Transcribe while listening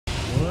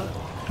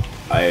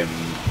What? I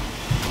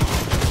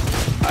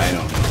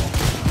don't know.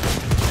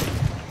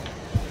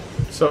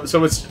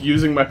 So it's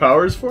using my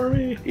powers for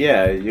me?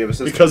 Yeah, you have a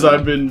sister. Because now.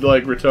 I've been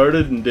like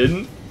retarded and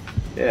didn't?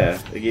 Yeah,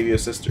 they gave you a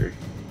sister.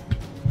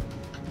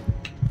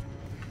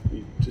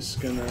 You just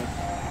gonna...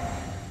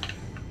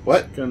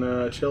 What? Just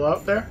gonna chill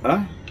out there?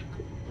 Huh?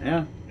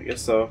 Yeah, I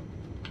guess so.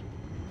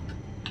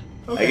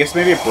 Okay. I guess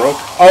maybe it broke.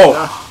 Oh!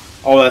 Ah.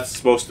 Oh, that's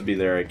supposed to be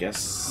there, I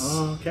guess.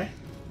 Oh, okay.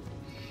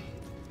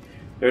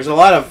 There's a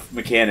lot of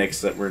mechanics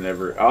that were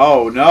never...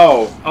 Oh,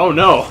 no! Oh,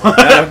 no!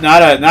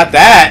 not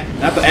that!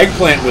 Not the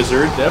eggplant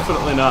wizard.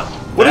 Definitely not.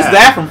 What is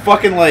that from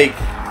fucking, like...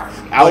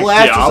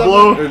 Outlast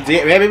Diablo? or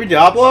something? Or maybe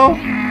Diablo?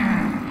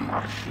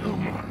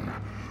 Human.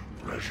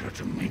 Pleasure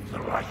to meet the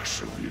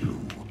likes of you.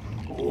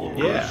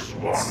 Yeah.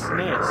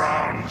 Wandering Nice.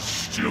 around,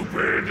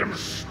 stupid and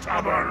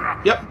stubborn.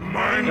 Yep.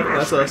 Mindlessly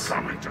That's us.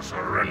 coming to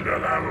surrender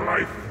their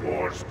life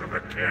force to the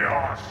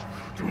chaos.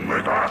 To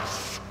make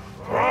us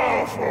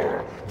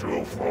powerful.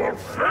 To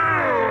fulfill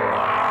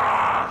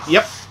us.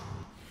 Yep.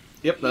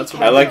 Yep, that's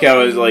what I like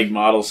how his, like,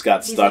 models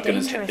got stuck and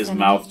his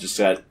mouth just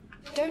got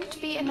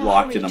Don't be in a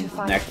locked in hurry a to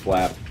find neck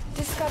flap.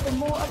 Discover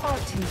more about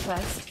him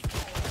first.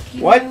 He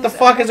What the knows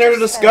fuck a is there to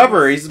lot of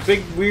discover? spells. He's a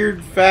big,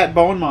 weird, fat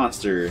bone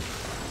monster.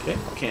 Okay,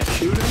 can't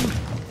shoot him.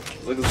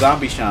 He's like a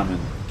zombie shaman.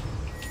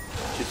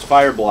 Shoots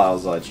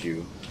fireballs at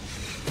you.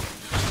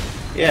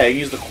 Yeah, you can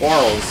use the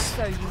quarrels.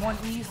 So you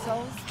want new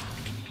souls?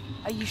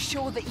 Are you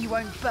sure that you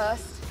won't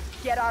burst?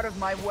 Get out of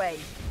my way.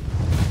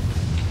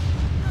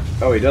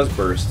 Oh, he does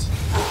burst.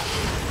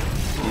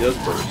 He does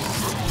burst.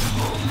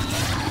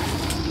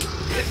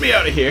 Get me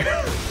out of here.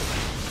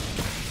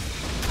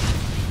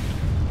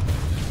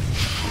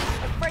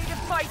 Afraid of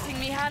fighting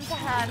me hand to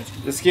hand?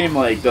 This game,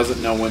 like,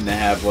 doesn't know when to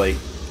have, like,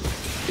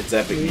 its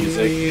epic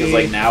music. Because,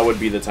 like, now would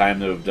be the time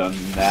to have done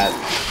that.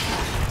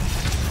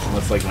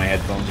 Unless, like, my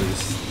headphones are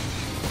just...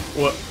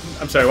 What?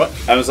 I'm sorry, what?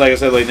 I was like I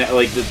said, like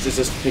it's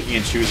just picking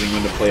and choosing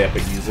when to play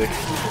epic music.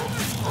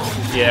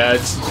 Yeah,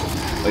 it's...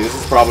 Like, this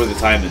is probably the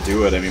time to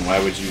do it. I mean, why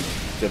would you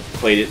have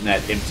played it in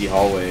that empty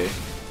hallway?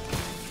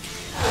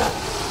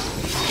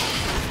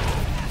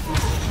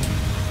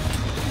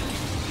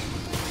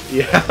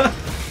 Yeah.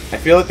 I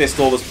feel like they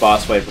stole this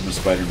boss fight from a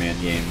Spider-Man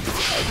game.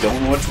 I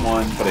don't know which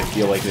one, but I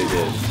feel like they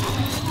did.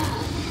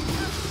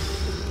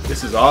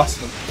 This is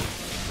awesome.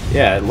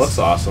 Yeah, it looks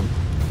awesome.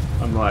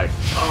 I'm like,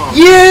 oh.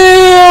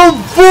 Yeah,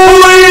 boy!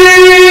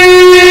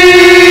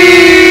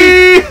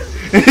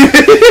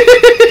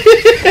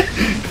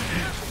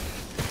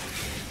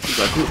 He's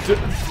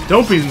like,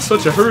 don't be in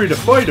such a hurry to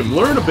fight him.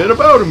 Learn a bit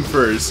about him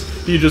first.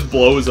 He just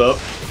blows up.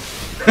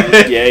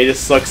 Yeah, he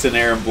just sucks in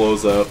air and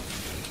blows up.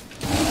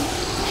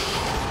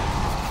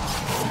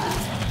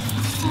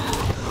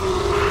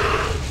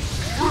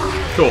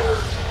 Cool.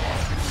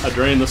 I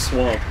drained the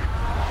swamp.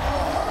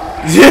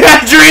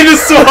 Yeah, drain the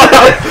swamp!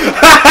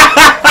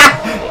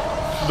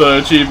 The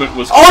achievement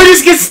was... Oh, he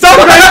just gets stuck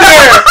right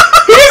there!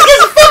 He just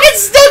gets fucking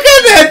stuck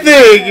on that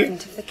thing!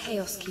 Servant of the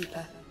Chaos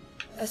Keeper,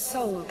 a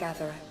soul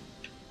gatherer.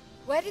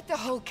 Where did the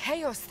whole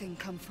chaos thing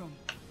come from?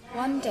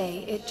 One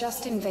day, it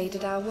just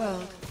invaded our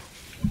world.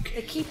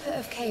 The Keeper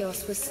of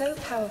Chaos was so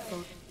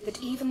powerful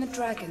that even the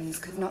dragons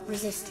could not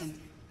resist him.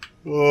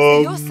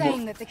 So you're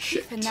saying that the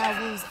Keeper now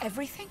rules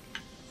everything?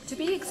 To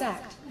be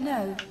exact,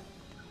 no.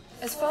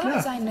 As far Yeah,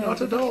 as I know, not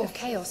the at Book all. of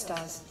Chaos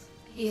does.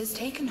 He has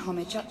taken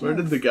homage up Where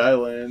north. did the guy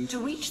land? To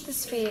reach the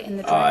sphere in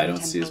the Oh, Dragon I don't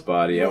Temple, see his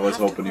body. I you'll was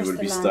have to hoping he cross would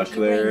be the land stuck he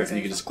there reigns and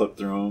you could over. just clip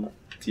through him.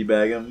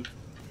 Teabag him.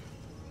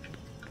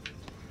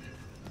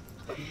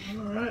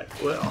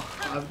 Alright, well,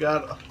 I've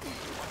got...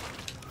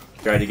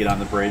 Try to get on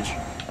the bridge.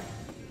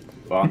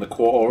 On the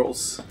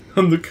quarrels.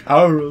 On the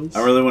corals.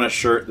 I really want a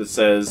shirt that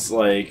says,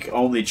 like,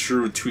 only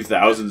true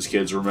 2000s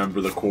kids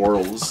remember the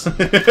quarrels.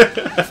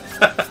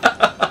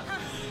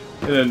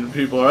 And then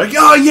people are like,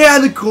 oh yeah,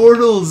 the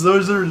Cortals,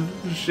 those are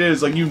shit.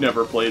 It's like, you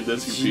never played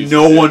this, you piece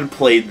No of shit. one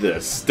played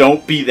this.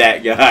 Don't be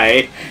that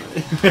guy.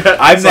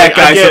 I'm It's that like,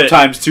 guy I get it.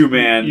 sometimes too,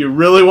 man. You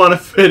really want to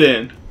fit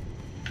in.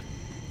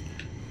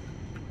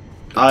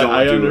 I Don't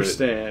do it.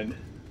 understand.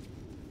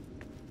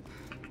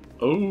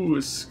 Oh,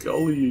 a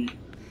scully.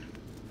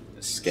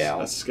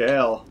 Scal. A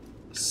scale.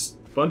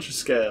 Bunch of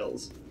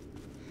scales.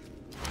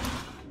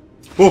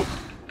 Oh!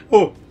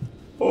 Oh!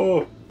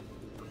 Oh!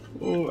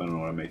 Oh! I don't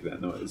want to make that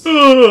noise.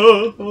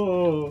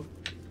 Oh.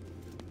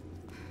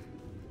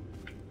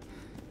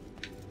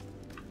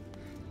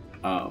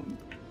 Um.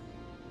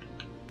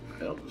 I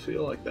don't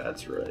feel like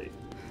that's right.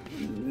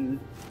 Mm-hmm.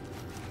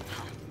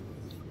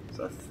 'Cause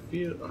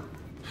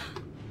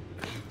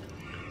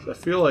I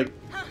feel like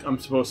I'm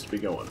supposed to be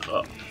going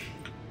up.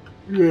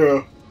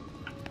 Yeah.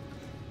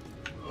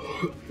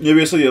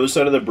 Maybe it's on the other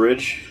side of the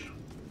bridge.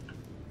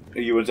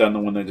 You went down the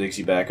one that takes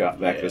you back up,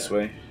 back this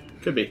way.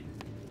 Could be.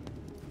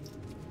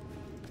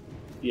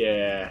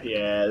 Yeah,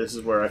 this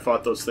is where I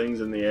fought those things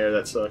in the air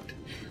that sucked.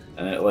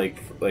 And it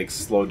like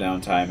slowed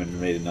down time and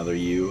made another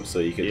you, so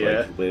you could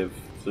like live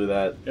through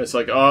that. It's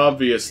like,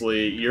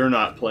 obviously you're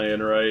not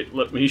playing right.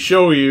 Let me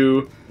show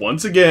you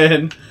once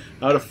again.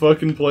 how to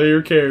fucking play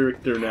your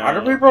character now. How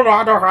do people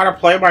not know how to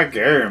play my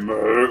game?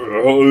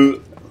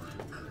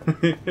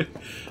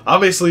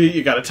 Obviously,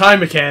 you got a time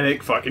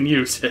mechanic. Fucking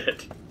use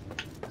it.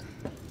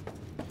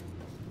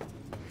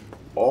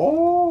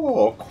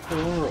 Oh,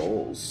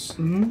 corals.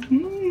 I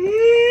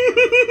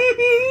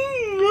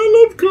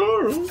love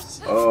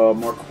corals. Oh,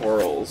 more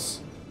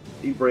corals.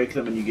 You break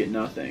them and you get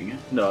nothing.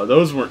 No,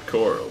 those weren't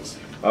corals.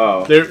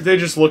 Oh. They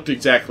just looked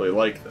exactly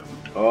like them.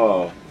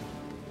 Oh.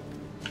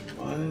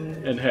 What?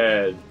 And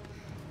had...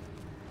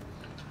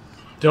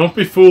 Don't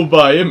be fooled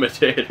by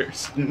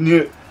imitators.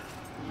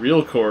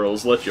 Real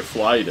corals let you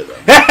fly to them.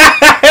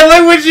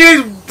 Look when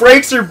she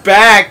breaks her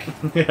back!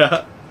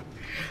 Yeah.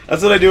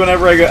 That's what I do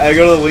whenever I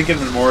go to the Lincoln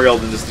Memorial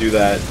and just do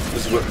that.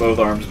 Just whip both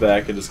arms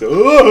back and just go,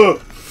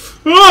 oh!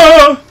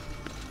 Ah!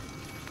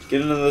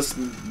 Get into this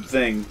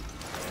thing.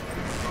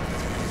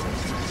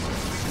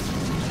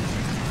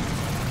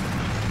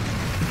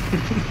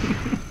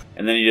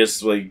 And then you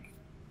just like,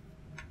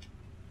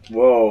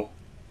 whoa,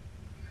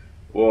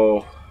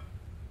 whoa,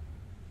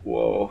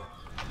 whoa.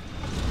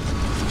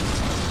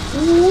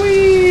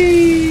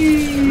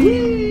 Whee!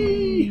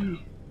 Whee!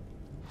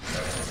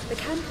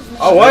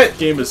 Oh, what? This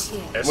game is...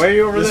 Why are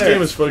you over this there?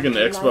 game is fucking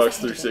Xbox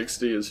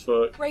 360 as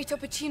fuck. Great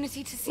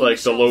opportunity to see Like,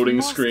 the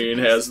loading screen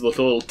has the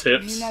little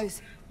tips. Who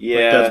knows?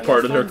 Yeah. Like, that's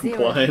part of their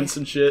compliance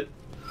and shit.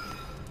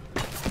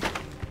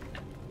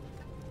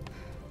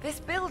 This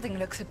building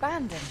looks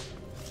abandoned.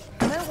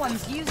 No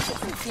one's used it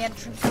since the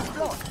entrance was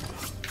blocked.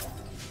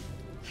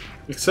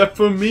 Except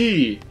for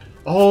me,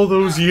 all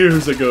those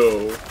years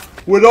ago.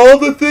 When all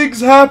the things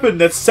happened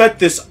that set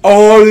this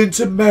all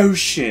into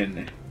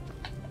motion.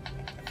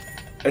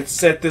 It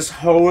set this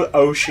whole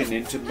ocean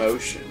into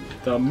motion.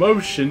 The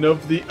motion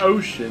of the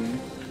ocean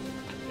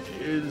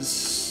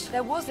is...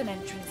 There was an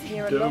entrance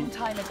here a Dope. long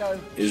time ago.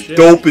 It's Shit.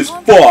 dope as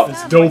fuck.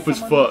 It's dope as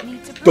fuck.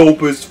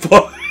 Dope as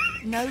fuck.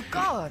 No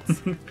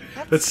guards.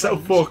 That's so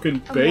strange. fucking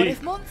And what bait.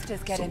 if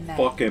monsters get in there?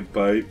 Fucking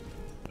bite.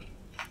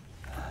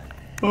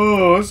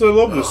 Oh, I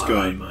love this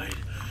gun. Mate,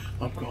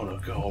 I'm gonna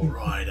go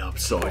right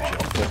upside your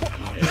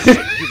fucking head.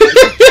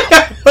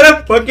 What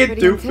a fucking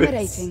Pretty doofus.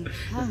 intimidating,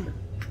 huh?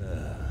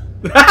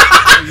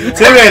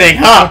 Intimidating,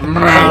 huh?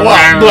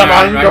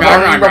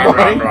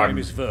 My name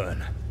is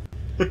Vern.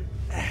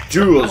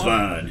 Jules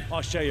Verne.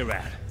 I'll show you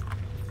around.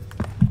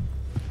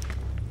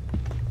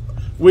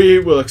 We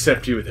will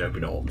accept you with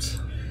open arms.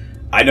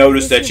 I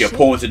noticed that you're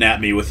pointing at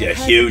me with your I've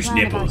heard the huge plan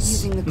about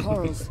nipples. using the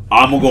corals.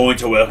 I'm going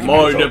to welcome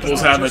My you.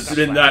 nipples haven't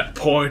been that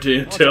pointy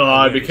until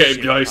I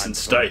became Jason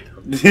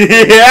Stathams.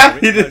 Yeah,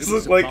 he does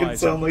look like and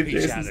sound like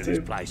Jason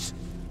Stathams.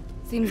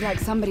 Seems like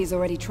somebody's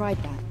already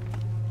tried that.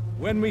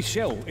 When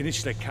Michelle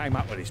initially came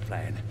up with his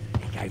plan,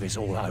 he gave us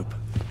all hope.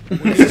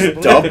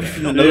 Dub?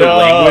 Another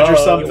language or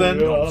something?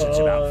 Nonsense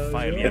about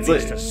failure. It's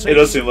like, it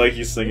does seem like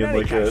he's singing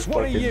like a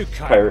fucking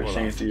pirate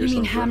shanty or You mean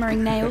something.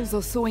 hammering nails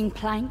or sawing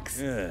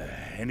planks?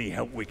 Any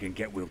help we can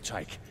get, we'll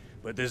take.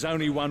 But there's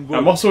only one I'm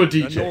rule. also a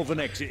The DJ. northern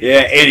exit.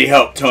 Yeah, any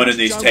help turning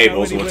these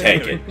tables will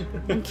take it.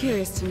 I'm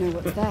curious to know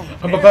what's there.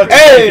 I'm about to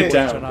Hey! take it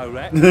To down. know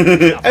that.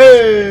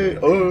 Hey!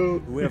 Oh.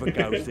 Whoever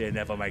goes there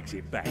never makes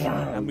it back.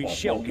 And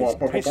Michelle gets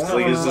pissed It's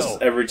like it's off.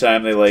 just every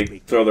time they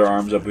like throw their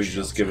arms up, we should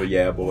just give a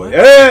yeah boy.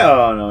 Hey!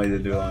 Oh no, he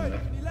didn't do it long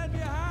enough.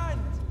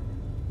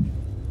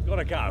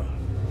 Gotta go.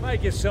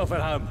 Make yourself at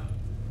home.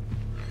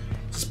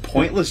 It's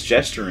pointless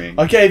gesturing.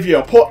 I gave you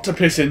a pot to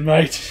piss in,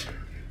 mate.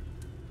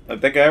 Like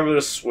that guy would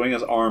just swing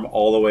his arm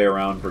all the way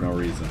around for no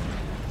reason.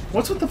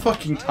 What's with the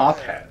fucking top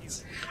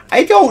hats?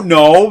 I don't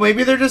know.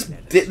 Maybe they're just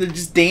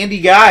dandy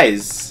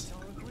guys.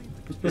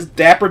 Just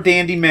dapper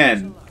dandy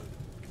men.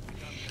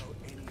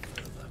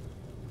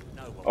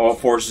 Oh, it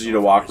forces you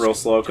to walk real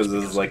slow because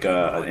this is like an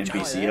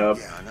NPC hub.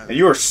 And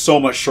you are so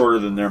much shorter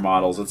than their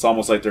models. It's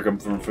almost like they're coming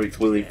from a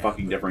completely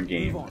fucking different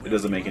game. It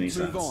doesn't make any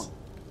sense.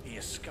 He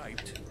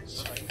escaped.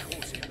 So they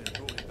caught him and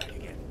brought him back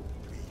again.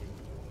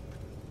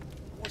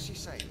 What's he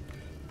saying?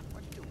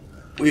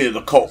 We're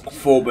the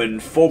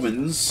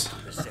Phobans.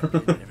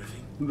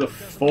 The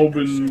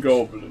Phobin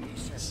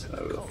Goblins.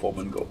 The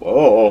Phobin go.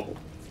 Oh,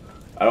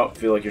 I don't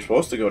feel like you're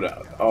supposed to go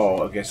down.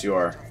 Oh, I guess you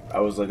are. I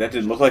was like, that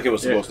didn't look like it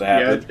was supposed to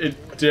happen. Yeah,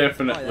 it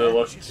definitely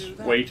looked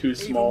way too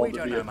small Even we to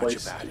don't be know a much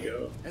place about to him.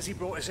 go. Has he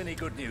brought us any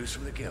good news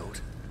from the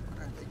guild?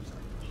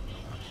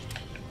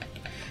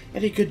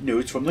 Any good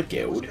news from the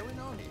guild?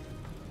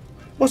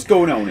 What's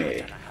going on I here?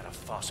 don't know how to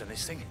fasten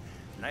this thing.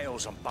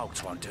 Nails and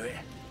bolts won't do it.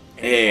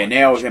 Yeah,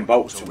 nails and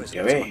bolts won't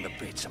do it. On the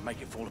bits and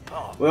make it fall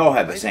apart. We all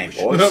have the same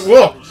voice.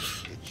 Whoa!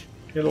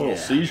 Get a little I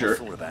seizure.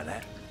 thought about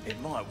that. It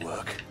might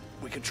work.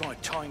 We can try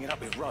tying it up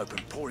with rope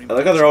and pouring. I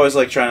like how they're always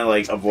like trying to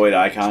like avoid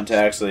eye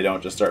contact so they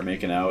don't just start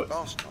making out.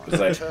 It's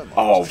like,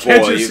 oh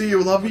Can't boy, you see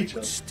you love each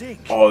other? Stink.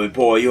 oh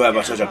boy, you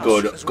have such a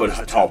good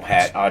top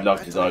hat. I'd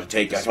love to like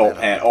take that top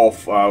hat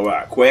off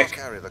quick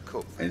Carry the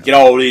cook. and get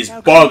all these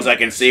bugs I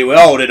can see. We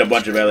all did a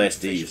bunch of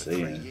LSD,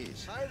 see?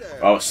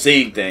 I was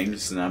seeing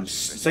things, and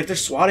it's like they're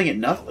swatting at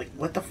nothing. Like,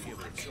 what the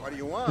fuck? What do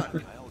you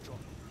want?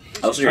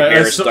 Also, your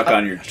hair is stuck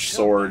on your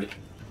sword.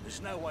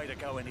 There's no way to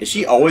go any Is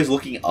she always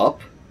looking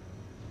up?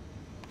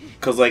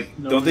 Cause like,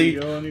 don't they?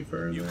 go any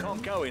further? You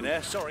can't go in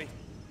there, sorry.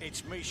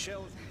 It's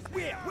Michelle's.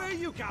 Where are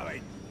you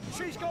going?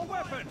 She's got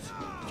weapons.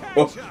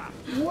 Catch her.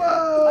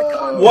 Whoa! I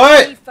can't What?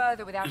 go any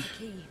further without a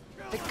key.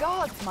 The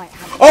guards might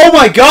have it. Oh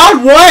my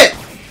God! What?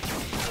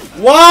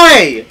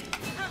 Why?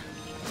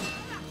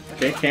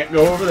 Okay, can't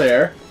go over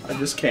there. I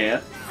just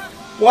can't.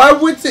 Why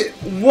would it?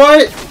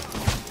 What?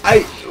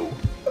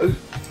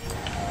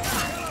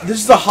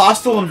 This is a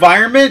hostile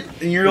environment,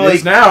 and you're It like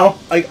is now.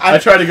 like I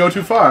tried to go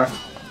too far.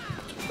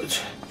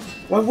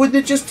 Why wouldn't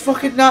it just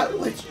fucking not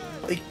like?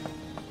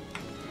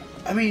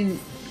 I mean,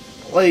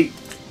 like,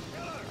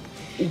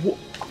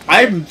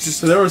 I'm just.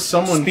 So there was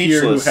someone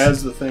here who speechless.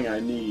 has the thing I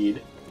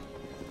need.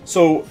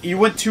 So you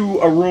went to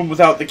a room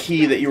without the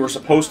key that you were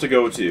supposed to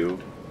go to.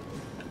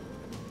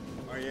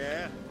 Oh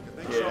yeah?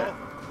 You think Yeah.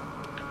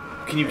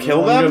 Can you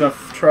kill I'm them? gonna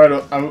try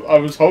to. I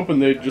was hoping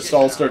they'd just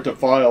all start to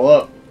file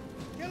up.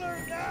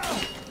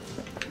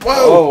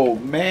 Whoa,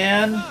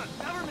 man!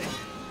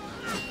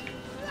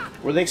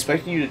 Were they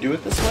expecting you to do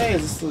it this way?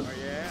 Is this the?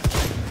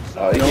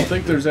 Oh, I don't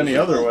think there's any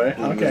other way. There's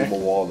an Okay. invisible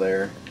wall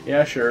there.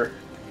 Yeah, sure.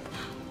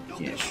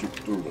 You can't shoot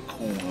through the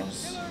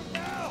corners.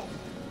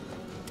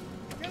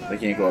 They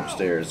can't go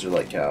upstairs. They're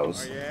like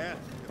cows. Yeah?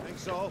 You think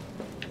so?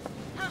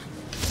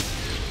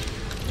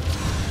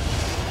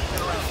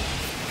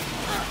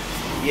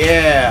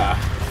 Yeah.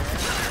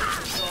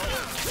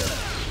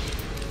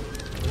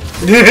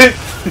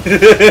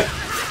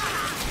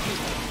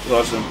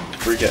 Lost him.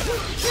 Freak it.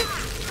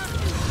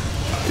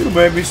 You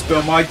made me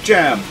spill my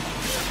jam.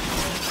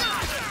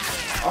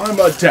 I'm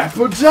a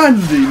dapper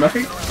dandy,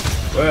 mate.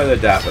 Where are the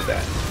dapper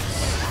then?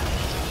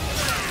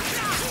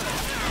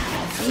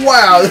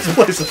 Wow, this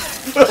place is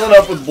filling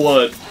up with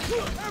blood.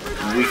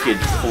 We could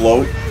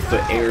float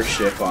the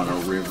airship on a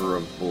river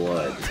of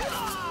blood.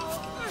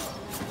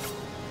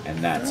 And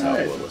that's how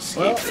Alright. we'll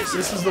escape Well, this.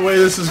 this is the way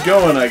this is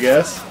going, I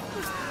guess.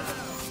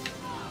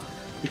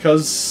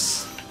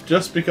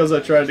 Just because I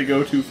tried to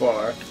go too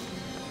far.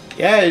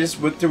 Yeah, I just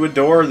went through a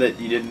door that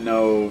you didn't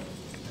know.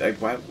 Like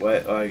what?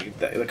 Like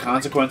the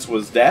consequence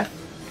was death.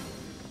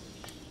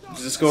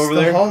 Just go over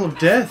It's there. the Hall of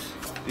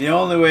Death. The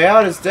only way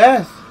out is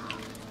death.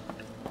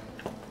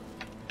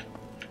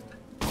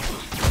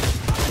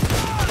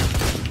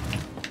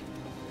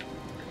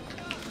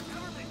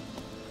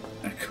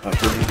 God,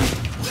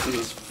 this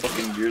is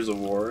fucking Gears of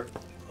War.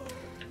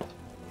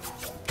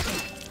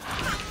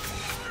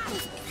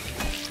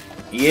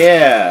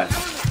 Yeah.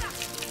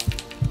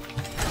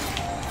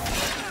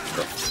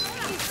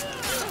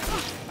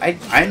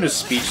 I'm just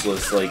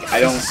speechless. Like I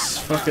don't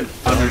Fucking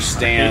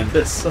understand. hate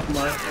this so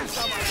much.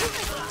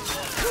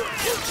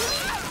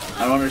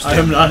 I don't I understand.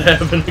 am not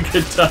having a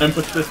good time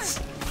with this.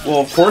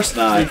 Well, of course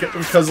not.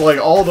 Because like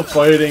all the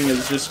fighting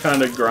is just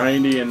kind of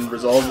grindy and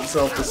resolves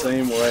itself the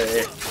same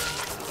way.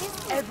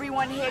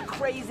 Everyone here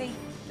crazy.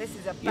 This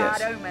is a Yes.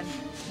 bad omen.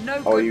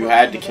 No. Oh, good you will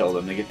had come to of kill it.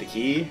 them to get the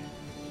key?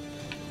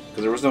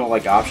 Because there was no,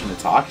 like, option to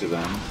talk to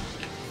them.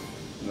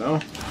 No,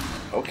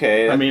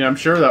 Okay. I mean I'm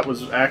sure that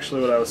was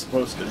actually what I was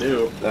supposed to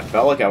do. that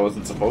felt like I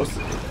wasn't supposed to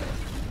do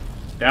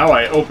that. Now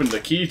I opened the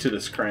key to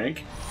this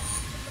crank.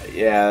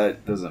 Yeah,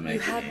 that doesn't You make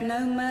it. had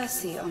no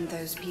mercy on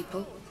those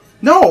people.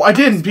 No, I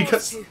didn't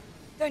because.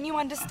 Don't you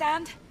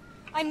understand?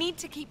 I need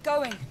to keep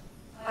going.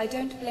 I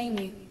don't blame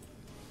you.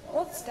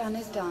 What's done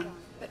is done.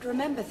 But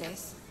remember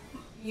this.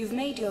 You've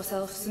made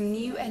yourself some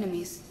new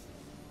enemies.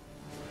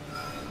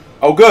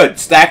 Oh, good.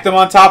 Stack them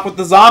on top with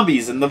the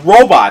zombies and the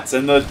robots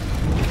and the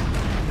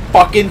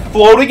fucking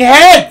floating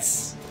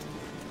heads.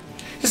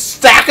 Just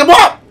stack them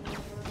up.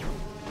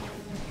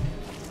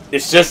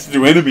 It's just a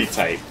new enemy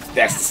type.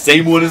 That's the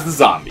same one as the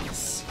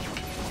zombies.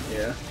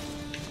 Yeah.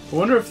 I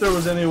wonder if there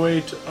was any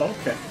way to.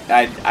 Okay.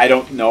 I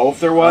don't know if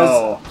there was.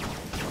 Oh.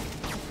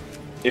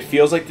 It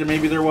feels like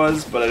maybe there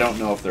was, but I don't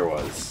know if there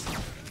was.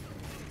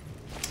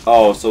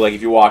 Oh, so like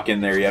if you walk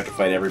in there, you have to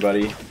fight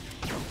everybody?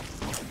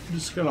 I'm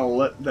just gonna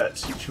let that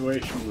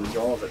situation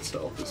resolve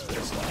itself as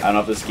best I don't know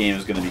if this game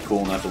is going to be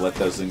cool enough to let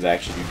those things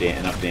actually do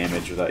enough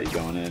damage without you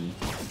going in.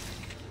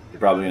 They're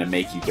probably going to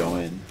make you go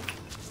in.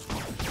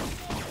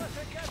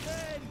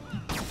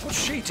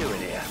 What's she doing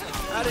here?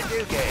 How did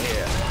you get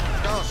here?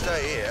 Can't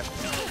stay here.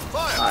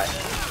 Fire! Hi.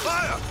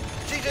 Fire!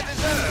 She's a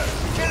deserter!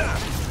 Kill her!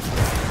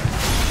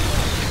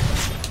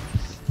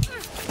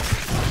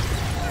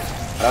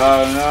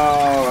 Oh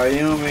no,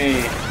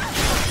 Ayumi!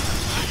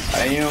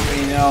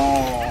 Ayumi,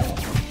 no!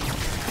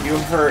 You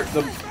hurt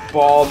the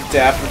bald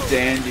dapper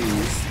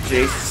dandies.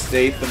 Jason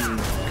Statham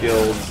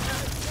Guild.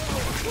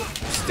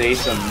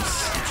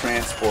 Statham's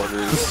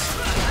transporters.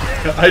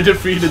 I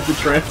defeated the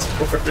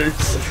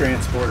transporters. The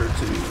transporter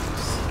twos.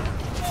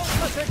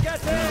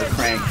 And the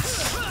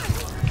cranks.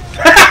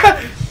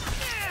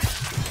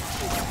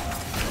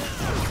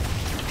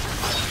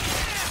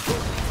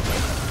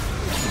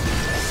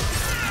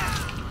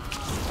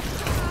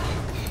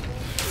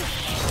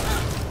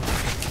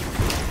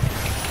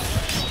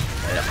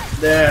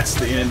 That's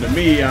the end of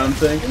me, I'm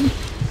thinking.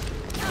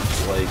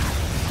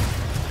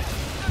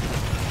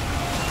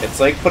 It's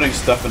like putting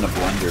stuff in a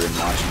blender and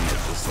watching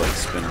it just like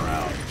spin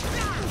around.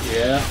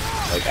 Yeah.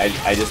 Like,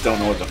 I just don't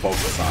know what to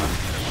focus on.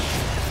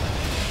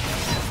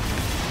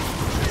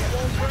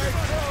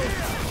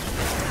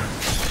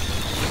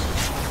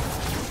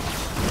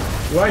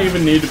 Do I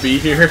even need to be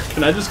here?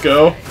 Can I just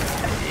go?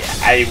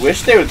 I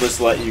wish they would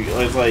just let you.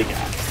 It's like,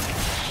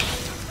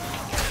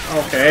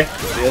 okay.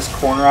 they just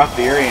corner off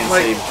the area and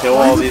Like, say, kill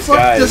why all the these fuck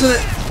guys. doesn't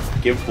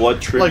it- Give blood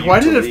tribute. Like, why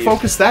did to it leave.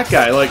 focus that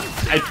guy? Like,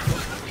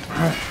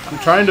 I'm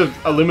trying to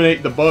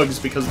eliminate the bugs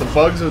because the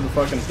bugs are the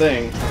fucking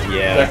thing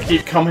Yeah. that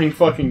keep coming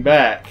fucking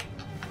back.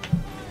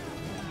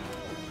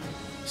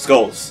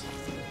 Skulls.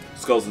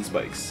 Skulls and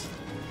spikes.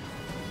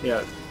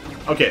 Yeah.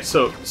 Okay,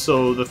 so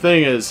the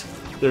thing is,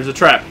 there's a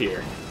trap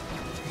here.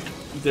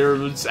 There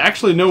was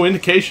actually no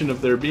indication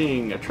of there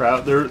being a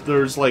trap.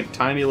 There's like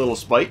tiny little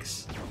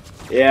spikes.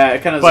 Yeah,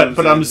 it kind of.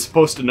 But I'm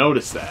supposed to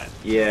notice that.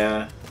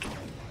 Yeah.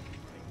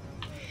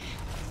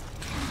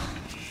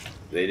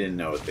 They didn't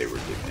know what they were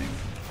doing.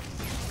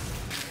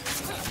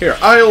 Here,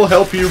 I'll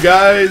help you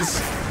guys.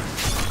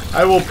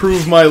 I will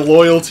prove my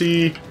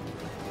loyalty.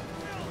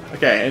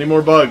 Okay, any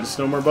more bugs?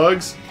 No more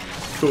bugs?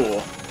 Cool.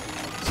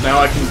 So now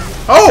I can...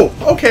 Oh!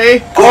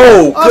 Okay!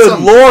 Oh,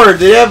 Awesome. good lord!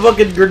 They have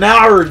fucking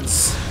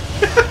grenades!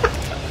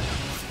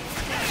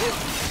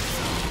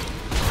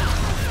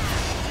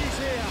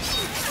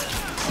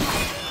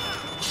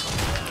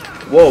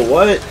 Whoa,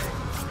 what?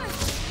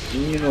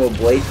 You know a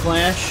blade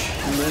clash?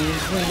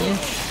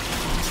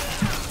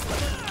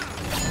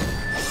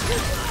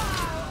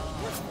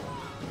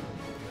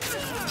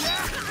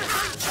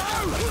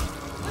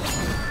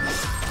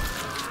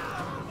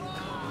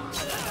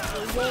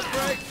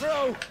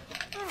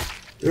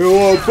 You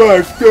won't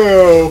break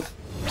through!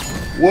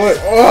 What?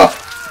 Oh.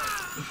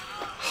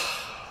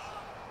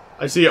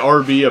 I see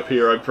RB up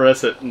here, I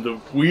press it, and the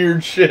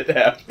weird shit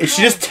happens.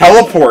 She just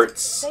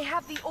teleports! They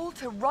have the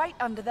altar right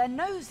under their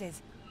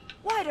noses.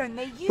 Why don't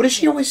they use What is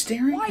she it? always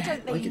staring Why at?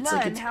 don't they Like it's learn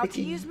like it's how to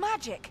picking. use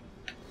magic?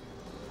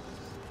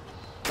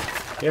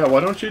 Yeah, why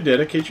don't you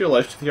dedicate your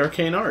life to the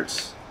arcane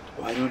arts?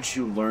 Why don't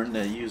you learn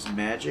to use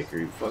magic? Are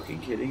you fucking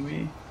kidding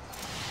me?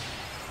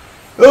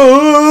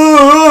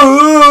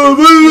 Oh,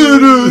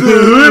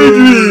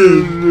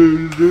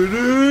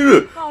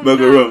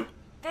 no.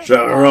 This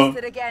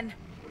bastard again.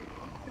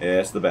 Yeah,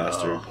 it's the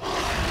bastard.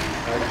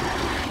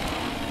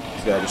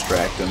 He's gotta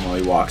distract him while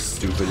he walks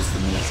stupid. It's the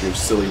Ministry of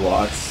Silly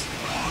Walks.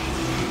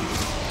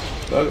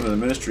 Welcome to the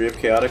Ministry of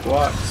Chaotic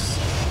Walks.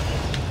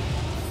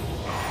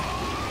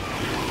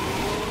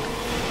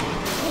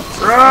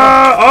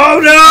 Oh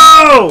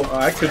no! Oh,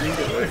 I couldn't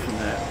get away from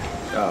that.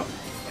 Oh.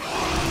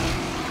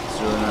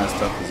 It's really not as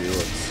tough as he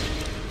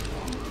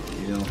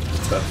looks. You know,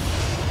 it's tough.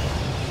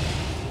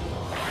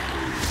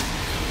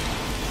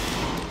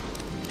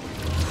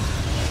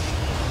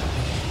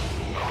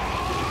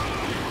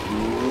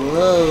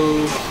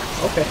 Whoa.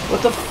 Okay.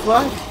 What the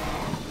fuck?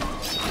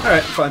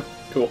 Alright, fine.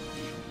 Cool.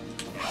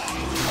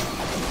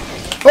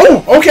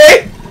 Oh,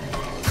 okay!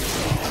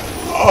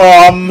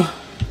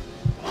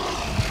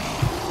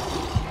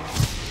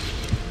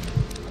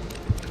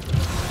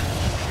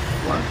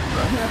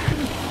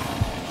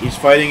 He's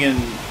fighting in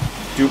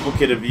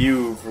duplicate of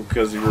you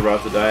because you were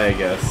about to die, I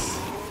guess.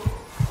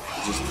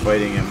 Just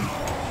fighting him.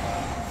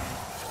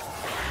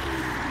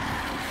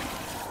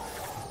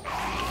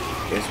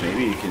 I guess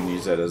maybe you can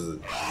use that as a...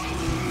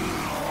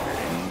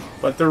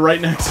 But they're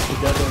right next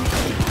together.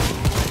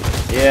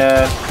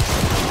 Yeah.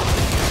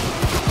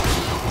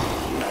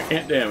 I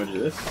can't damage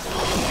this.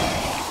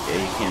 Yeah,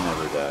 you can't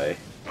ever die.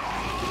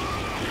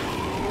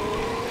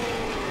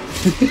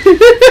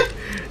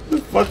 The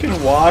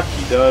fucking walk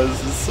he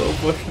does is so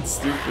fucking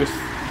stupid.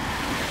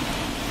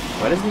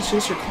 Why doesn't he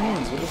chase your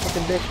clones? What a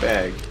fucking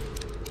dickbag.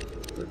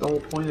 That's the whole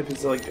point of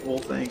his like whole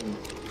thing.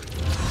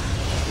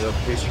 He'll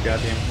chase your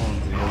goddamn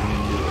clones and he doesn't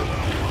even do it.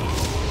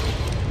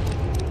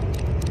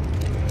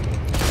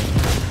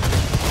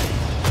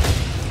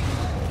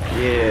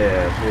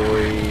 Yeah,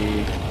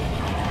 boy.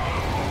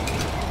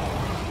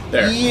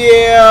 There.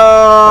 Yeah,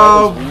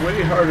 That was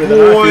way harder than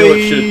I feel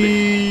it should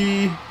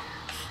be.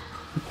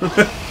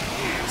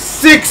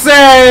 6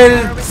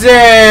 and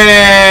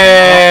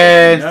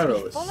 10.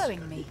 Narrows.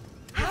 Following me.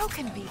 How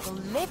can people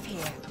live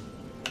here?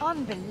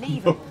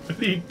 Unbelievable.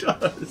 Nobody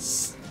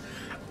does.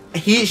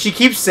 She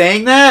keeps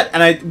saying that,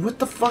 and what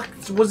the fuck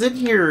was in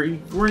here? You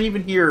weren't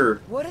even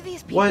here. What are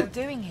these people What?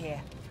 doing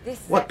here? This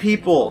What section is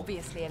people?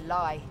 obviously a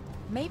lie.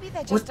 Maybe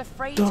they're just What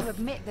afraid the to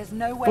admit there's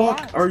no way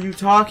Fuck out. are you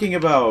talking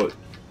about?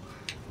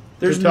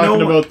 There's You're talking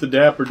no. about the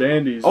Dapper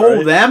Dandies, Oh,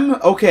 right? them?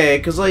 Okay,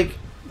 because like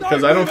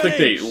Because I don't think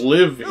they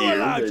live Who here.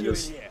 allowed They you in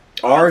just... here?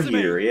 are Answer me.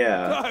 here,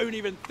 yeah. Don't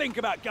even think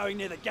about going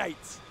near the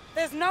gates.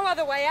 There's no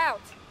other way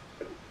out.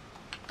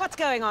 What's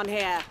going on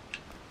here?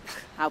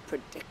 How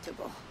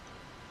predictable.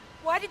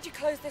 Why did you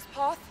close this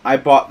path? I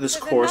bought this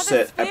There's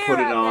corset, I another put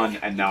it sphere out on,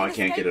 there. and now I You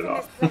can't can get it escape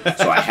off. from this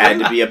So I had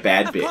to be a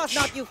bad Of course bitch.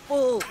 not, you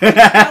fool. Why don't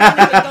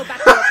we go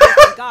back to your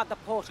place and guard the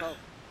portal?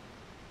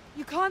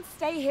 You can't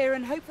stay here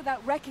and hope for that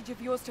wreckage of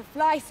yours to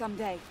fly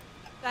someday.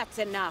 That's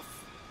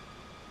enough.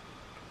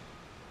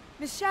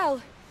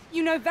 Michelle,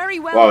 You know very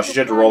well. Wow, that she the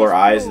tried to plan roll her is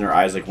eyes, and her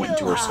flawed. eyes like went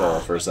into her skull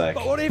for a sec.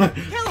 But what if...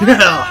 Kill her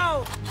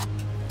now!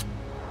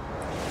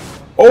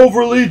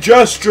 Overly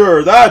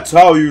gesture. That's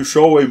how you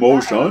show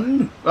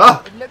emotion.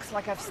 Ah! It looks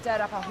like I've stirred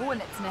up a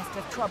hornet's nest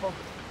of trouble.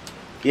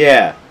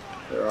 Yeah.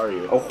 Where are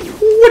you? A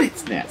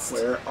hornet's nest.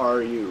 Where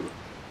are you?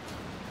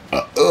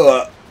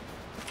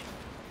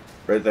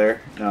 Right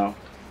there. No.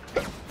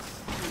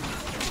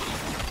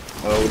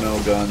 Oh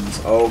no,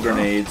 guns. Oh,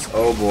 grenades.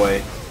 Oh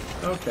boy.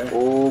 Okay.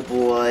 Oh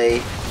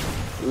boy.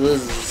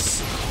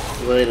 This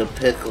is way to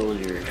pickle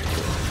your.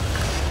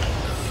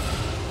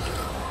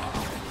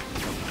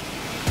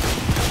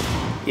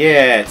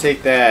 Yeah,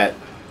 take that,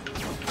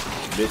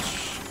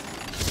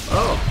 bitch.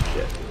 Oh,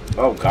 shit.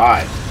 Oh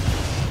god.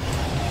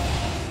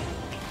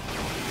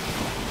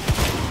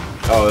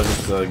 Oh, this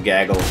is a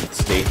gaggle of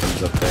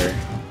Stathams up there.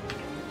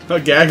 A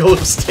gaggle of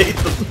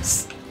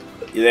Stathams.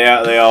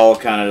 They all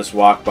kind of just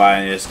walk by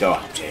and they just go,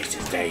 I'm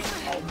Jason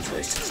Statham. I'm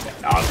Jason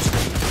Statham.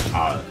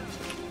 I'm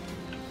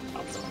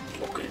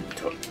fucking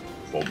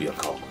phobia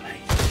cock,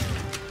 mate.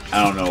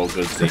 I don't know a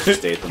good Jason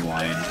Statham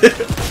line.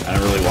 I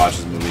don't really watch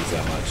his movies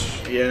that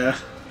much. Yeah.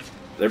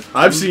 They're,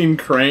 I've seen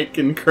Crank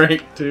and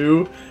Crank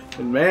 2,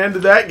 and man,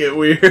 did that get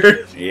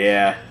weird.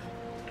 Yeah.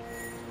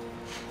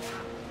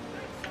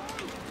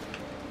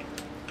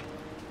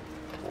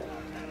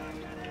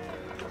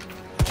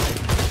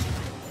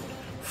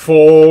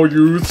 Four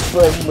youths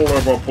from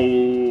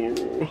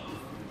Liverpool.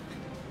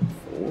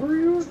 Four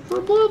youths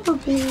from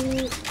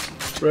Liverpool.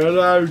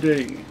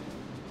 Reloading.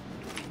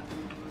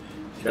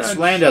 This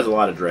land has a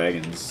lot of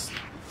dragons.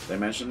 Did I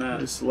mention that?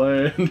 This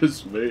land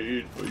is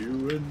made for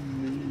you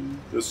and me.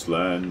 This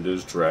land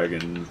is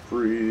dragon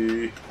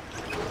free.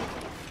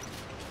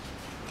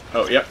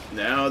 Oh, yep.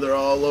 Now they're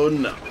all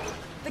loading up.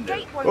 The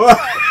gate won't work,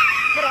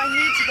 but I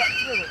need to get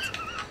through it.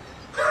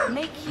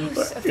 Make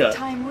use of Yeah. the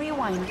time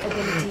rewind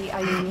ability,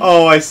 Ayumi.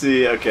 Oh, I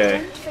see. Okay.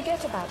 Don't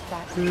forget about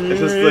that. It's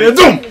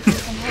just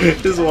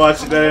like, just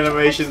watching that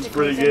animation's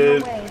pretty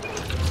good.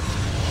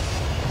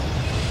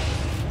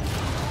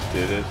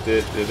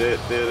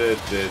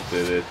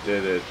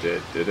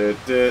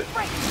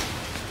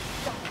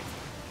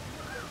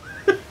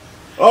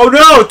 Oh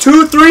no!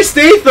 2, 3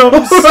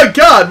 Stathams! Oh my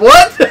god,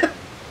 what?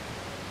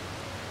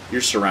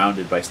 You're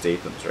surrounded by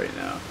Stathams right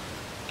now.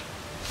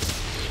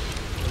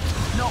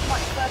 Not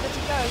much further to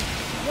go.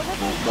 What are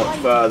they Much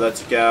hiding? further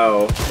to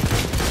go.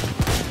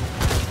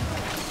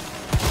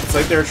 It's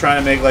like they're trying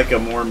to make like a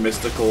more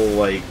mystical,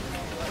 like,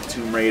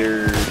 Tomb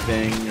Raider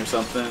thing or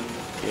something.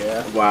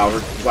 Yeah. Wow,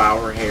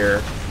 her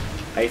hair.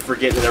 I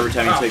forget that every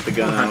time you take the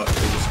gun out, it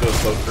just goes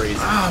so crazy.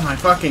 Oh my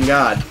fucking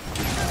god.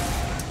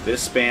 They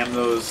just spam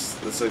those.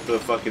 It's like the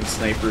fucking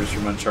snipers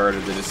from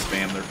Uncharted. They just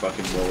spam their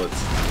fucking bullets.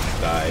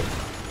 Die.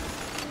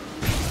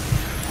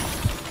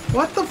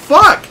 What the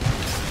fuck?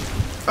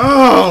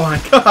 Oh my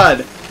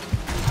god.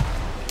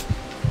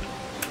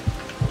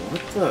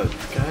 What the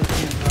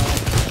goddamn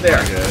hell?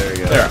 There. There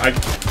you go. There, I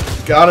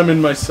got him in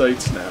my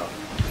sights now.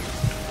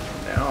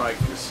 Now I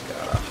just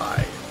gotta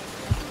hide.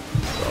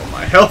 So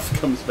my health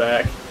comes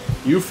back.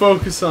 You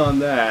focus on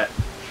that.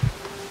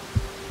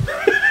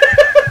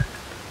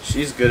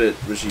 She's good at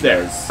what she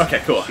There. does. Okay,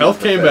 cool. She's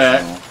Health came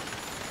back. professional.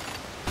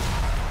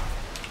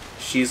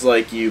 She's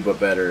like you, but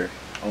better.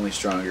 Only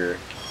stronger.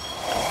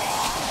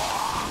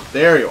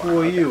 There you are. Who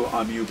are you?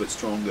 I'm you, but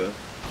stronger.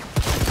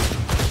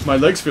 My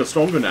legs feel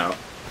stronger now.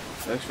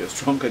 I actually feel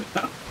stronger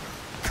now.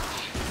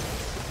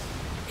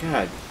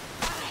 God.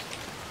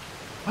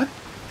 What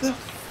the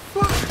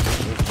fuck?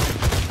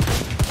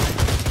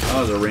 That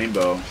was a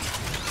rainbow.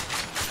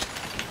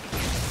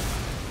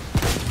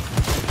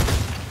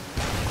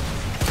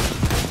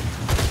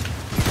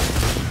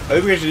 I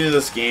think we actually do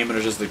this game and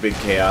it's just a big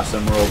chaos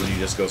emerald and you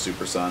just go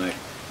supersonic.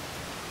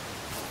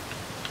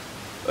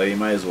 Like, you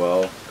might as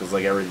well, because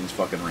like everything's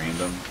fucking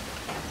random.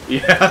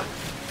 Yeah.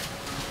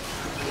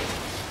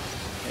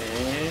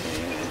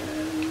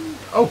 And...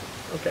 Oh,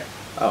 okay.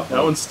 Oh,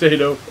 That one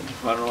stayed open.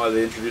 I don't know why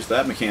they introduced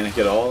that mechanic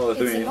at all. I It's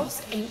a mean,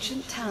 lost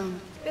ancient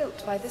town,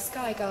 built by the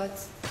Sky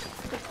Guards.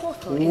 The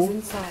portal is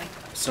inside.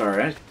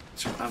 sorry,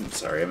 I'm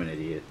sorry, I'm an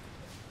idiot.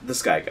 The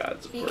Sky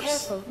Gods, of Be course.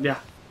 careful. Yeah,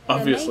 There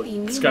may obviously.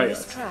 be Sky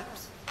numerous Guys.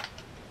 traps.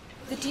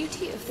 The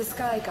duty of the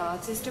Sky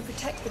Guards is to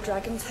protect the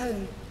dragon's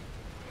home.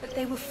 But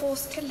they were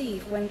forced to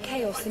leave when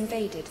chaos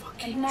invaded,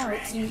 and now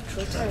it's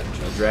neutral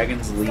territory. The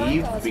dragons Sky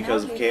leave Guards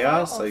because now of live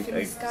chaos? far Like, off in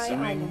the Sky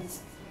assuming... Islands,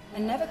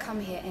 and never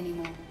come here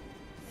anymore.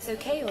 So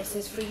chaos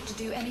is free to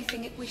do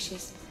anything it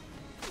wishes.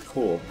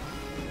 Cool.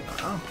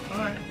 Oh,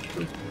 alright.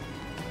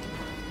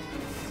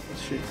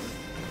 Shit.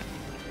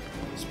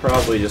 It's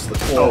probably just the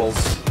corals.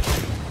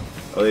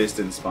 Oh, they just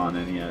didn't spawn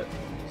in yet.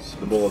 So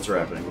the bullets are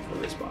happening before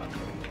they spawn.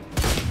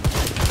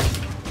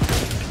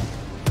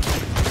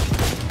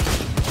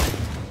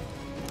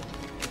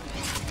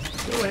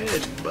 Go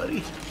ahead,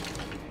 buddy.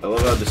 I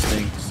love how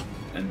distinct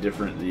and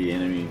different the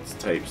enemy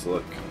types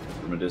look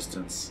from a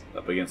distance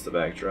up against the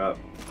backdrop.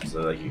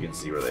 So like you can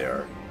see where they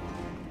are.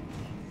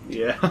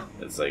 Yeah.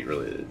 It's like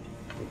really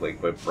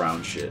like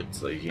brown shit,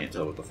 so you can't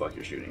tell what the fuck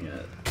you're shooting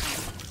at.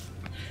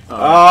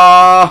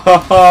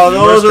 Oh,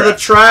 those are the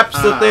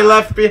traps that they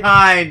left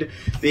behind.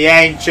 The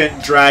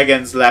ancient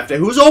dragons left.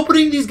 Who's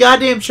opening these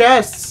goddamn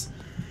chests?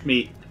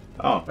 Me.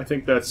 Oh. I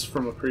think that's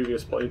from a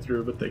previous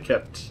playthrough, but they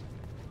kept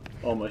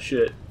all my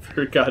shit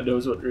for God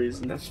knows what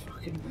reason. That's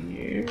fucking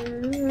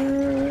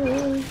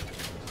weird.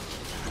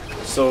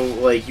 So,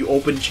 like, you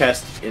open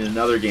chest in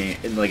another game,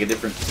 in, like, a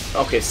different...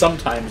 Okay,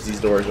 sometimes these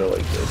doors are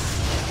like this.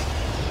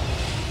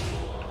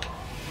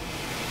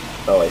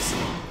 Oh, I see.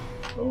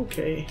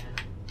 Okay.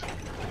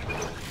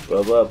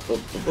 Opening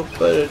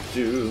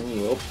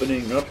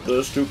up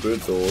the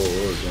stupid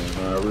doors, and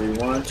I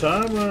rewind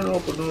time and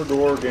open the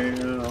door again.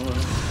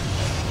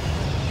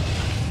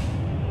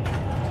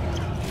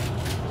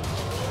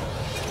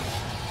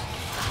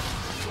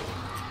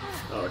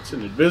 Oh, it's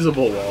an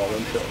invisible wall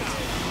until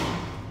it's...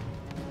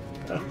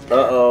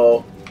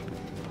 Uh-oh.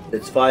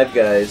 It's 5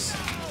 guys.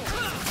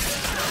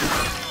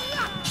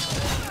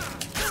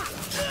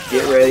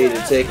 Get ready to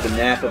take the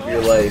nap of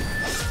your life.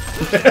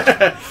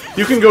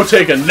 You can go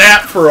take a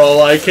nap for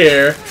all I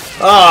care.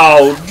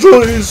 Oh,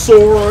 jeez,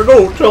 Sora,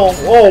 don't tell me.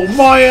 Oh,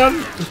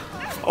 man.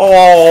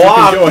 Oh, you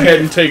can go ahead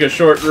and take a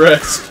short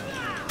rest.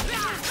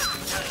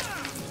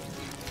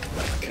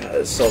 God,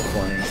 it's so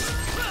funny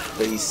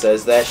that he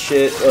says that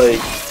shit.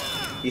 Like,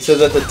 he says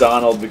that to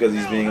Donald because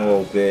he's being a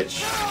little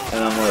bitch.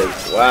 And I'm like,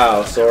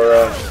 wow,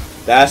 Sora,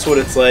 that's what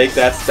it's like.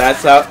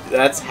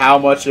 That's how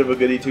much of a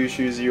goody two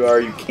shoes you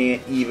are. You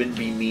can't even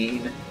be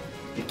mean.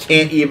 You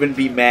can't even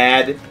be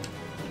mad.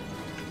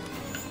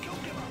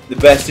 The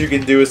best you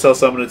can do is tell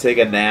someone to take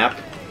a nap.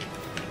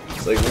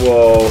 It's like,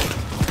 whoa.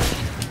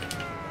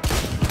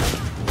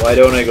 Why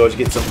don't I go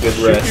get some good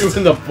rest? Shoot you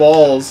in the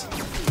balls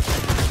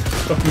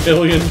a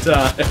million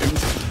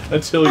times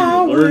until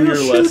you learn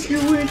your lesson.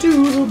 You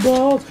into the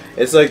balls.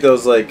 It's like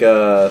those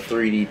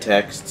 3D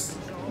text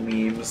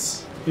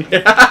memes.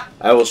 Yeah.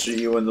 I will shoot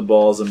you in the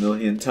balls a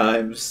million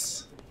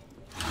times.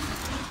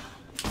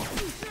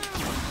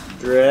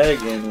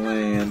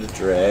 Dragonland,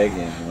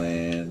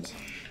 Dragonland.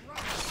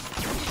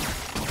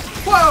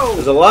 Whoa!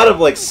 There's a lot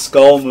of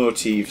skull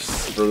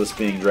motifs for this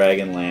being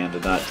Dragonland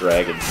and not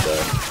dragon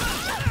stuff.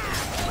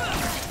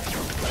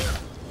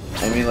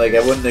 I mean, I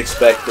wouldn't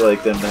expect them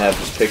to have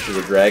just pictures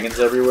of dragons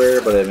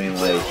everywhere, but I mean,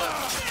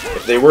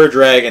 if they were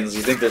dragons,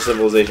 you think their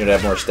civilization would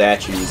have more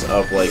statues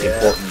of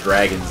important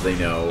dragons they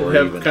know, or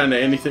have even kind of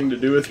anything to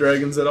do with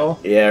dragons at all?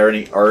 Yeah, or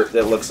any art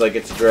that looks like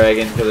it's a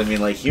dragon. Because I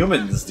mean,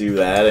 humans do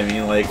that. I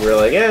mean, we're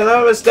like, yeah,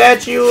 that was a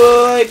statue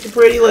of a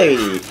pretty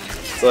lady.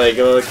 It's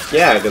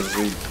yeah, because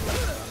we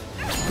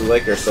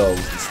like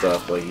ourselves and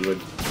stuff. You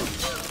would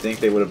think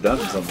they would have done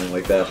something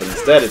like that, but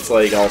instead it's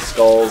all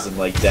skulls and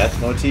death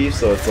motifs.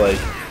 So it's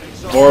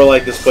more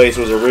like this place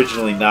was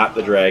originally not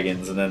the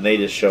dragons, and then they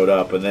just showed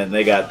up, and then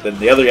then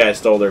the other guy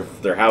stole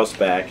their house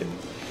back, and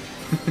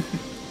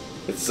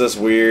it's just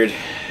weird.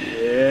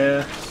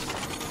 Yeah.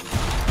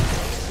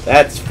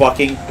 That's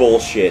fucking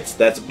bullshit.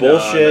 That's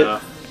bullshit.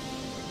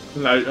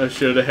 No. I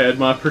should have had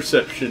my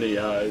perception-y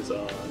eyes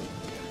on.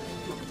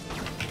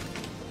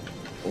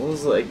 What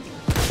was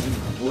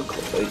look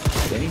like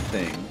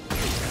anything?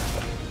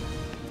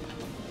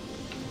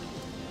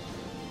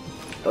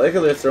 I like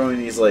how they're throwing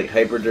these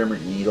hypodermic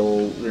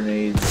needle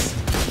grenades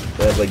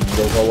that have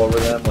needles all over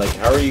them.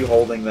 How are you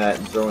holding that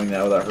and throwing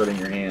that without hurting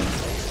your hands?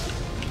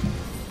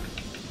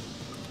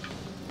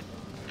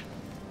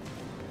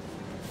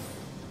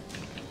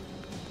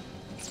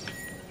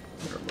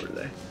 Where were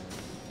they?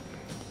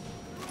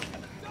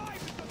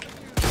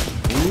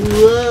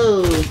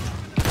 Whoa!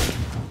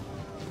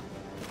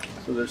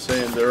 So they're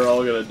saying they're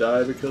all gonna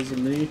die because of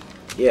me?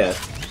 Yeah.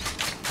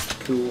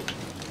 Cool.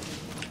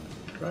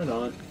 Right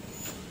on.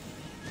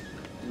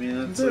 I mean,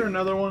 that's Is there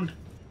another one?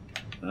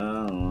 I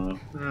don't know.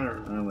 I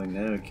don't think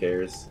anyone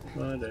cares.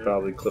 Whatever. It's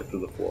probably clipped to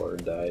the floor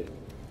and died.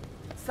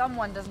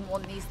 Someone doesn't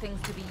want these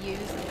things to be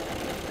used.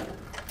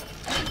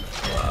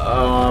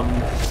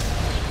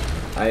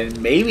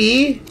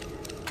 Maybe.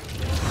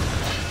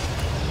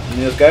 I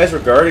mean, those guys were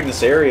guarding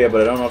this area,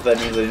 but I don't know if that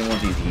means they didn't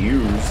want these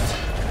used.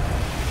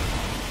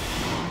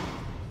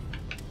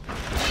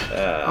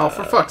 Oh,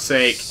 for fuck's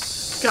sake.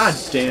 God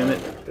damn it.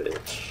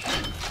 Bitch.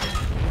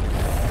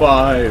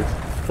 5,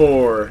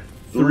 4,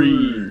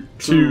 3,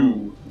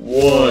 2,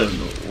 1.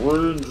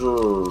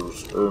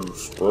 Rangers in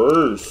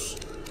space.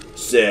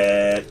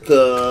 Set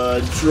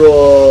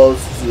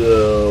controls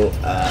to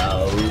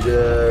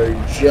outer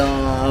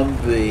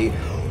zombie.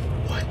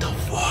 What the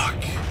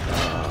fuck?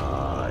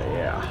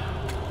 Yeah.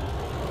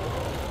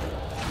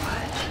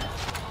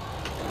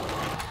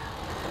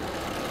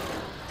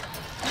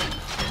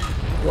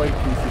 Quite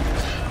confused.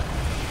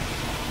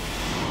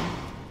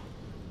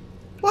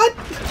 What?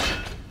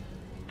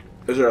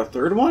 Is there a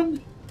third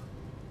one?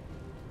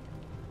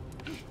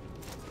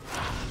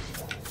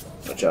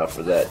 Watch out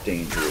for that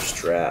dangerous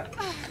trap.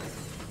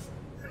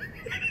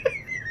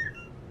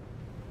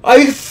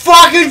 I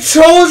fucking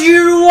told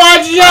you to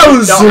watch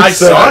out! No, I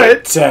saw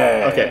it.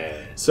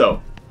 Okay,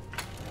 so.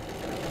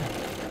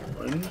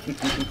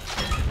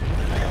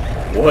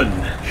 1,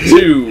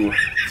 2,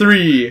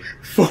 3,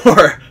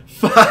 4,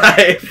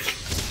 5.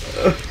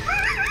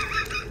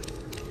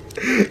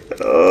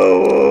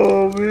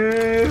 Oh,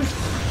 man.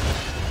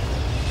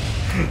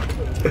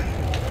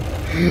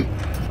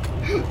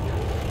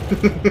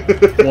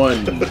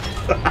 One,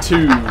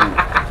 2,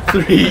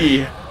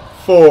 3,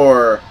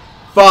 4,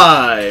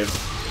 5.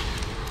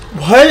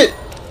 What?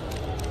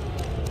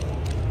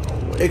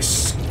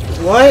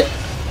 What?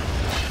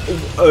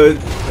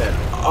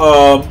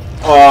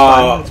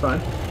 That's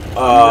fine.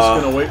 I'm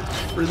just gonna wait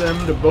for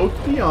them to both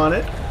be on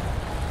it,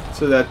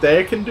 so that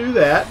they can do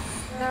that,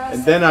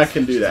 and then I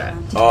can do that.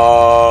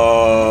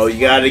 Oh, you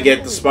gotta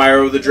get the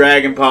Spyro of the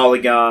Dragon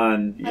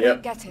polygon. I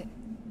don't get it.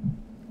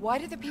 Why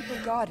do the people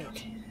guard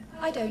it?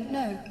 I don't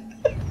know.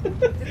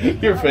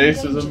 Your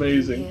face is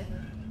amazing.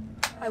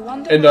 I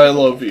wonder And I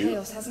love you.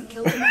 Chaos hasn't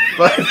killed them.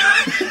 What if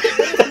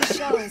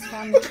Michelle has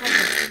found the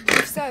treasure?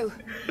 If so,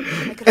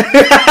 I could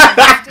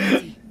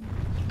have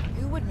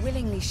who would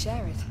willingly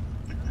share it?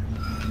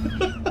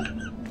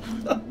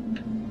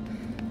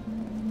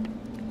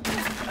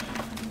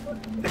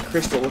 The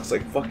crystal looks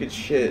like fucking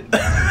shit.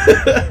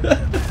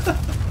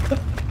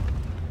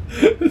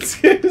 This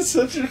game is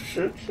such a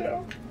shit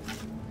show.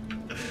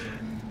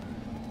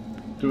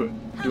 Do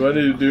I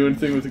need to do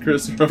anything with the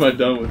crystal, or am I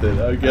done with it?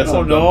 I guess I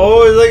don't I'm done know.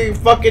 with It's like a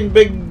fucking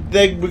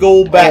big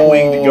old bat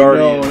winged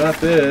guardian. No, not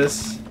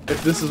this.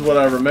 If this is what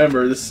I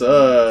remember, this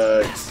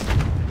sucks.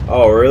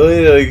 Oh,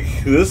 really?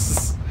 Like,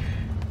 this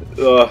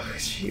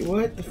is... gee,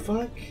 what the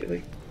fuck?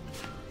 Like,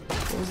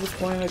 what was the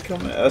point of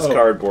coming... That's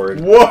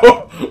cardboard.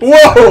 Whoa!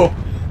 Whoa!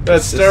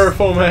 That's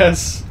styrofoam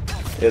ass.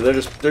 Yeah, they're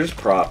just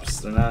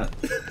props. They're not...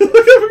 Look at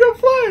them go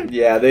flying!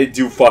 Yeah, they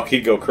do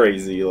fucking go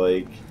crazy,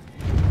 like...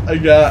 I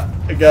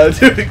gotta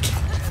do it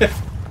again.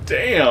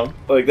 Damn.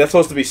 Like, that's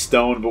supposed to be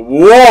stone, but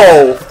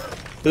whoa!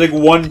 There's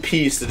like one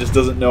piece that just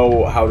doesn't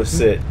know how to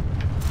sit.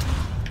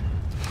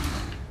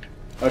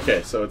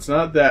 Okay, so it's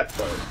not that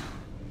part.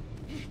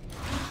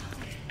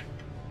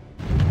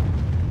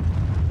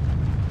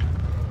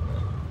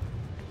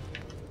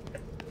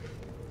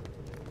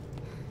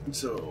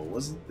 So,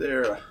 wasn't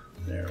there...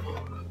 There.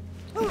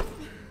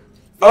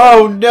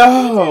 Oh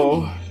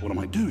no! What am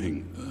I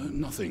doing?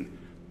 Nothing.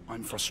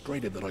 I'm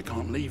frustrated that I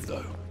can't leave,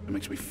 though. It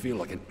makes me feel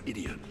like an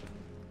idiot.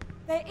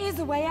 There is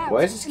a way out.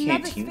 Why is this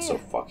Another canteen sphere.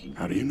 so fucking...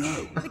 How do you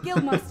know? The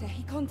guildmaster,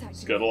 he contacted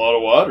It's got a me. lot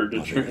of water I to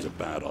think drink. it's a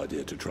bad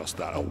idea to trust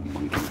that old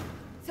monkey.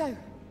 So,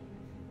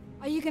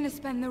 are you going to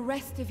spend the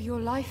rest of your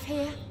life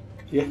here?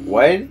 Yeah.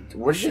 Why?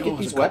 Where did you Michelle get has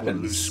these a couple of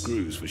weapons? loose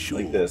screws for sure.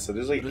 Like this. So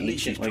there's like But at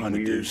least ancient, she's like trying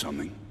to do weird...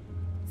 something.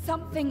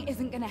 Something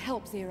isn't going to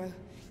help, Zero.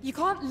 You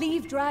can't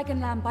leave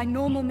Dragonland by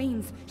normal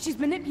means. She's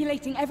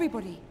manipulating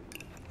everybody.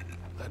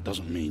 That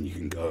doesn't mean you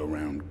can go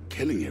around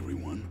killing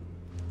everyone.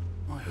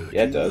 I heard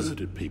Yeah, it you does.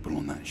 murdered people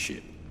on that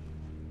ship.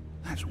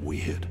 That's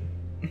weird.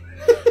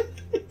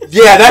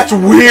 Yeah, that's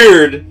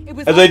weird! It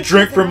was As I like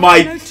drink from prison, I my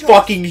had no choice.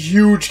 fucking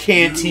huge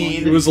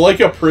canteen. It was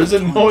like a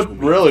prison. No, it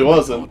really Hard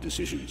wasn't.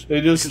 decisions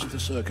They just because of the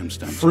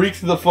circumstances.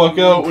 freaked the fuck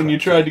out when you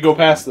tried to go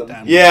past them.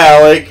 Yeah,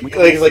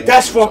 like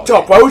that's fucked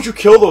up. Why would you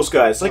kill those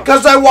guys? Like,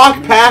 cause I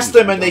walked past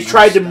them and they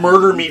tried to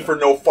murder me for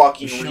no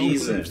fucking Michelle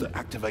reason. believes that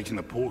activating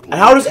the portal. And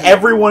how does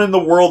everyone in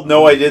the world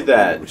know I did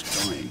that?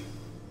 is dying.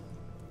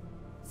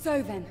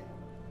 So then,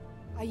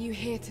 are you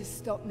here to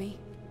stop me?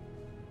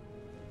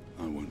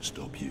 I won't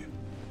stop you,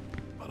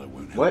 but I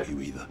won't help What? you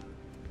either.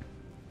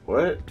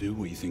 What? Do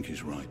what you think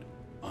is right.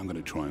 I'm going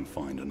to try and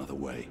find another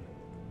way.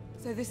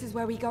 So this is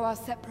where we go our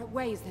separate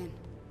ways then?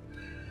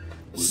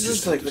 This is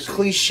just like the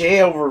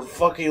cliche over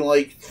fucking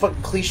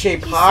cliche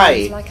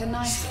pie. Sounds like a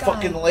nice guy.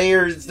 Fucking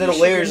layers instead You of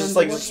should layers, just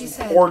like remember what you just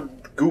said.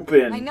 poured goop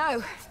in. I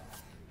know,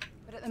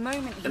 but at the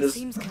moment he And it's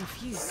seems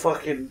confused.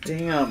 Fucking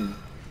damn.